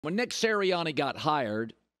When Nick Sirianni got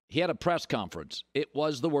hired, he had a press conference. It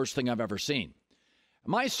was the worst thing I've ever seen.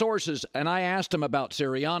 My sources, and I asked him about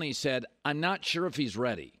Sirianni, said, I'm not sure if he's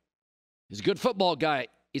ready. He's a good football guy.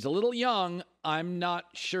 He's a little young. I'm not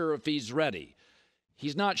sure if he's ready.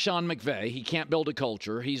 He's not Sean McVay. He can't build a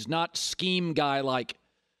culture. He's not scheme guy like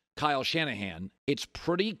Kyle Shanahan. It's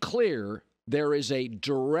pretty clear there is a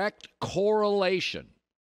direct correlation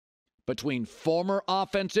between former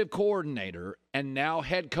offensive coordinator and now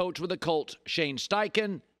head coach with the Colts, Shane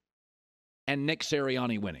Steichen, and Nick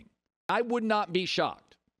Sirianni winning. I would not be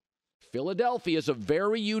shocked. Philadelphia is a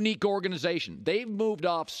very unique organization. They've moved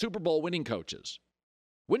off Super Bowl winning coaches,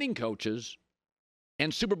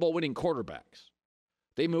 and Super Bowl winning quarterbacks.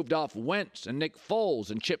 They moved off Wentz and Nick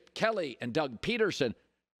Foles and Chip Kelly and Doug Peterson,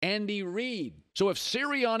 Andy Reid. So if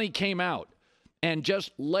Sirianni came out and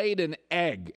just laid an egg